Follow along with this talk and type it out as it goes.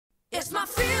It's my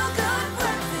feel-good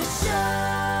breakfast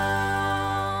show.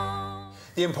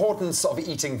 The importance of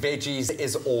eating veggies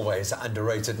is always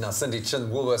underrated. Now, Cindy Chin,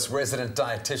 Woolworths resident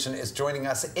dietitian, is joining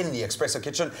us in the Expresso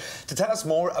kitchen to tell us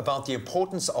more about the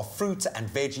importance of fruit and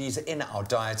veggies in our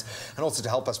diet, and also to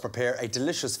help us prepare a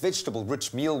delicious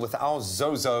vegetable-rich meal with our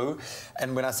Zozo.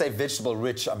 And when I say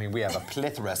vegetable-rich, I mean we have a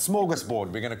plethora, a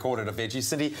smorgasbord. We're going to call it a veggie.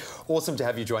 Cindy, awesome to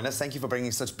have you join us. Thank you for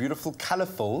bringing such beautiful,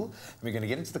 colourful. We're going to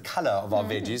get into the colour of our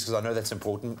veggies, because I know that's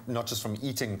important, not just from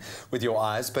eating with your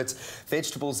eyes, but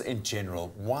vegetables in general.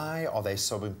 Why are they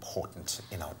so important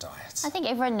in our diet? I think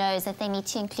everyone knows that they need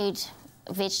to include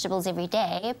vegetables every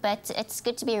day, but it's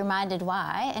good to be reminded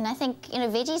why. And I think, you know,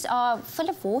 veggies are full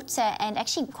of water and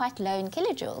actually quite low in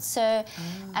kilojoules. So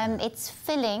it's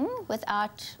filling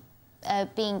without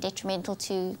being detrimental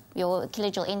to your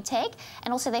kilojoule intake.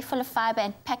 And also they're full of fibre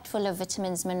and packed full of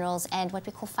vitamins, minerals, and what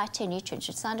we call phytonutrients,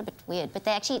 which sound a bit weird, but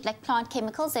they're actually like plant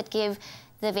chemicals that give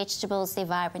the vegetables their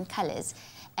vibrant colours.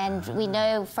 And we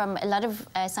know from a lot of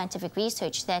scientific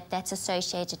research that that's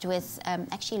associated with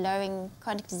actually lowering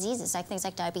chronic diseases, like things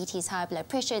like diabetes, high blood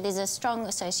pressure. There's a strong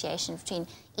association between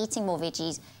eating more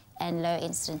veggies and low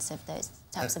incidence of those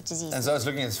types of diseases. And so I was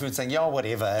looking at this food saying, yeah,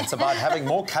 whatever. It's about having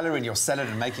more colour in your salad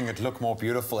and making it look more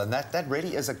beautiful. And that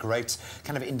really is a great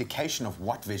kind of indication of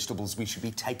what vegetables we should be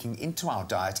taking into our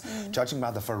diet, judging by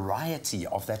the variety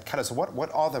of that colour. So what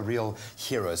are the real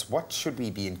heroes? What should we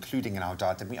be including in our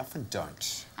diet that we often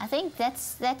don't? I think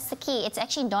that's the key. It's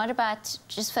actually not about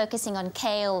just focusing on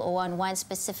kale or on one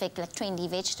specific, like, trendy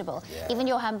vegetable. Yeah. Even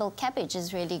your humble cabbage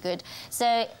is really good.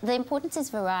 So the importance is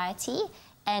variety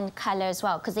and colour as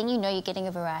well, because then you know you're getting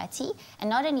a variety. And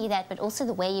not only that, but also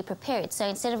the way you prepare it. So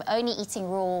instead of only eating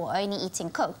raw or only eating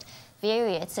cooked,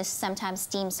 vary it. So sometimes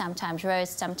steam, sometimes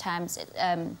roast, sometimes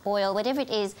boil, whatever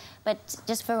it is, but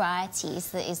just variety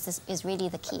is really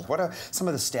the key. What are some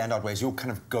of the standout ways, your kind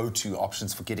of go-to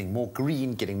options for getting more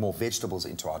green, getting more vegetables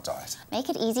into our diet? Make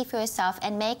it easy for yourself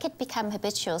and make it become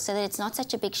habitual so that it's not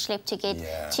such a big schlep to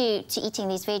get to eating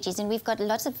these veggies. And we've got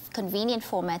lots of convenient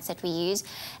formats that we use,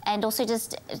 and also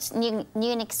just new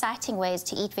and exciting ways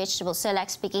to eat vegetables. So like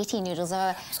spaghetti noodles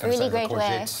are a really great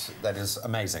way. That is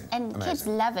amazing. And kids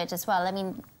love it as well. I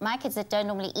mean, my kids that don't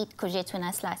normally eat courgettes when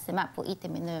I slice them up will eat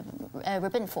them in the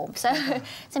ribbon form. So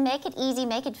to make it easy,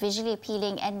 make it visually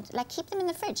appealing, and like keep them in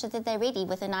the fridge so that they're ready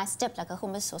with a nice dip, like a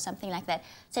hummus or something like that.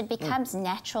 So it becomes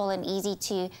natural and easy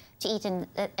to eat, and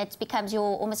it becomes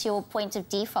almost your point of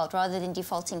default rather than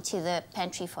defaulting to the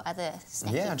pantry for other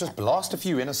snacks. Yeah, just blast a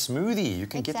few in a smoothie. You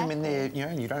can get them in there, you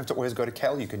know, you don't have to always go to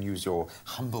kale. You can use your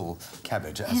humble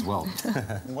cabbage as well.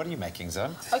 What are you making, Zoe?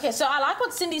 Okay, so I like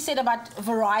what Cindy said about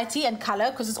variety and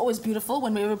colour, because it's always beautiful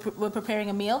when we're preparing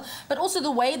a meal, but also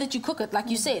the way that you cook it, like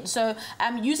you said. So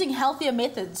using healthier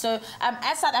methods. So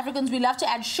as South Africans, we love to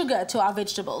add sugar to our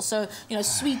vegetables. So, you know,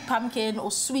 sweet pumpkin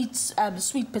or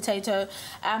sweet potato.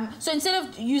 So instead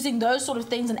of using those sort of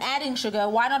things and adding sugar,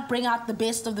 why not bring out the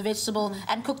best of the vegetable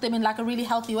and cook them in like a really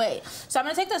healthy way? So I'm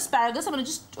going to take the asparagus. I'm going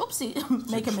to just, oopsie,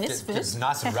 make a mess first. It's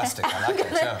nice and rustic. I like it.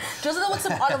 Yeah. Drizzle it with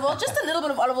some olive oil. Just a little bit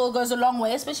of olive oil goes a long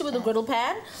way, especially with a griddle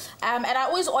pan. And I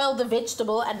always oil the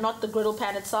vegetable and not the griddle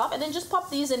pan itself. And then just pop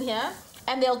these in here,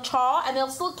 and they'll char and they'll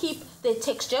still keep their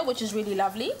texture, which is really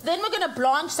lovely. Then we're going to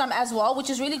blanch some as well, which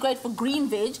is really great for green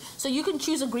veg. So you can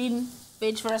choose a green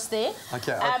veg for us there.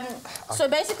 Okay. So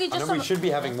basically just we should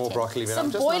be having more broccoli. But some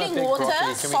boiling water,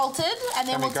 salted, and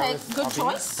then we'll take good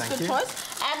choice.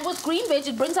 And with green veg,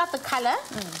 it brings out the colour,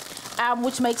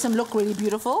 which makes them look really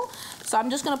beautiful. So I'm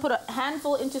just going to put a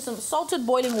handful into some salted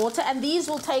boiling water, and these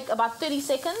will take about 30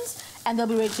 seconds, and they'll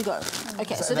be ready to go.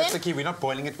 Okay, so then that's the key. We're not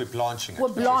boiling it, we're blanching it. We're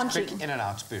blanching. Quick in and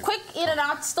out. Boom. Quick in and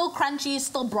out, still crunchy,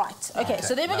 still bright. Okay,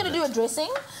 so then we're going to do a dressing.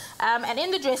 And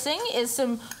in the dressing is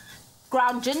some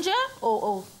ground ginger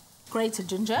or grated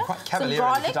ginger. I'm quite cavalier. Some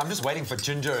garlic. I'm just waiting for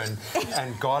ginger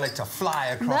and garlic to fly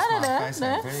across my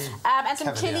face. And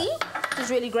some chili, which is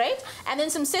really great. And then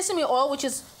some sesame oil, which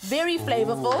is very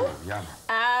flavorful.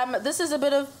 Yum. This is a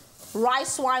bit of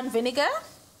rice wine vinegar.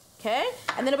 Okay,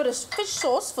 and then a bit of fish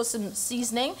sauce for some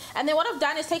seasoning. And then what I've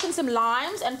done is taken some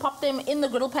limes and popped them in the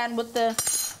griddle pan with the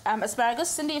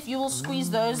asparagus. Cindy, if you will squeeze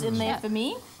those in there for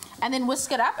me. And then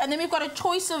whisk it up. And then we've got a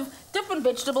choice of different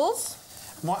vegetables.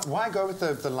 Why go with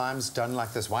the limes done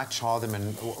like this? Why char them,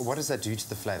 and what does that do to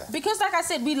the flavour? Because, like I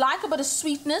said, we like a bit of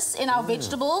sweetness in our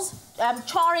vegetables.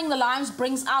 Charring the limes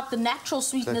brings out the natural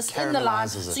sweetness in the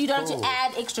limes, so you don't have to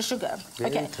add extra sugar.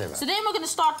 Very clever. So then we're going to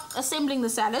start assembling the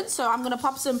salad. So I'm going to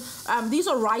pop some, these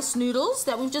are rice noodles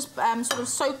that we've just sort of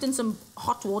soaked in some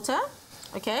hot water.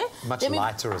 Okay. Much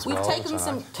lighter as well. We've taken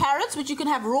some carrots, which you can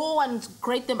have raw and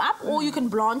grate them up, or you can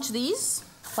blanch these.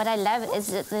 what I love is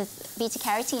that the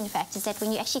beta-carotene fact is that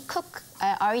when you actually cook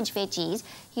orange veggies,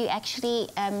 you actually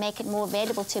make it more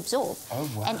available to absorb. Oh,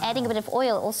 wow. And adding a bit of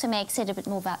oil also makes it a bit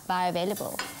more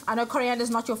bioavailable. I know coriander is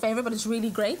not your favorite, but it's really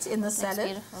great in the salad.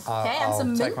 Beautiful. Okay, and I'll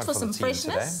some take mint one for for some the team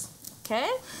freshness. Okay,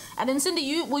 and then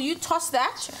Cindy, will you toss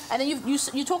that? Sure. And then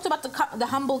you talked about the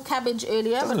humble cabbage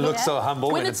earlier. Doesn't but look so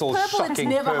humble when and it's all purple, shocking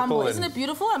it's never purple humble. and- Isn't it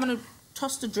beautiful? I'm going to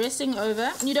toss the dressing over.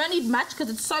 And you don't need much because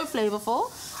it's so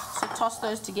flavorful. So toss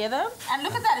those together. And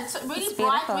look at that. It's really It's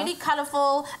bright, beautiful. really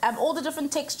colourful. All the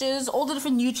different textures, all the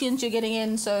different nutrients you're getting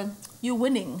in. So you're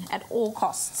winning at all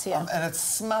costs here. And it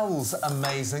smells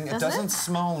amazing. It Does doesn't it?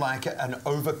 smell like an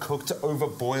overcooked,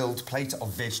 overboiled plate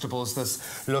of vegetables.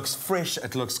 This looks fresh,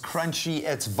 it looks crunchy,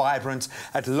 it's vibrant,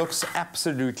 it looks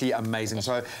absolutely amazing.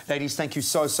 So, ladies, thank you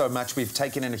so, so much. We've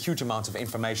taken in a huge amount of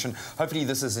information. Hopefully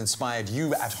this has inspired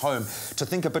you at home to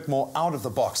think a bit more out of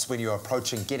the box when you're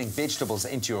approaching getting vegetables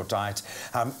into your diet.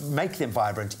 Make them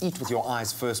vibrant, eat with your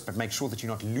eyes first, but make sure that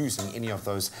you're not losing any of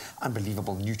those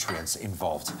unbelievable nutrients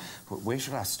involved. Where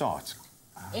should I start?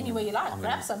 Anywhere you like,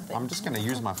 grab something. I'm just going to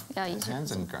use my Yeah, use your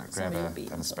hands and grab Some of your an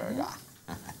beans, asparagus.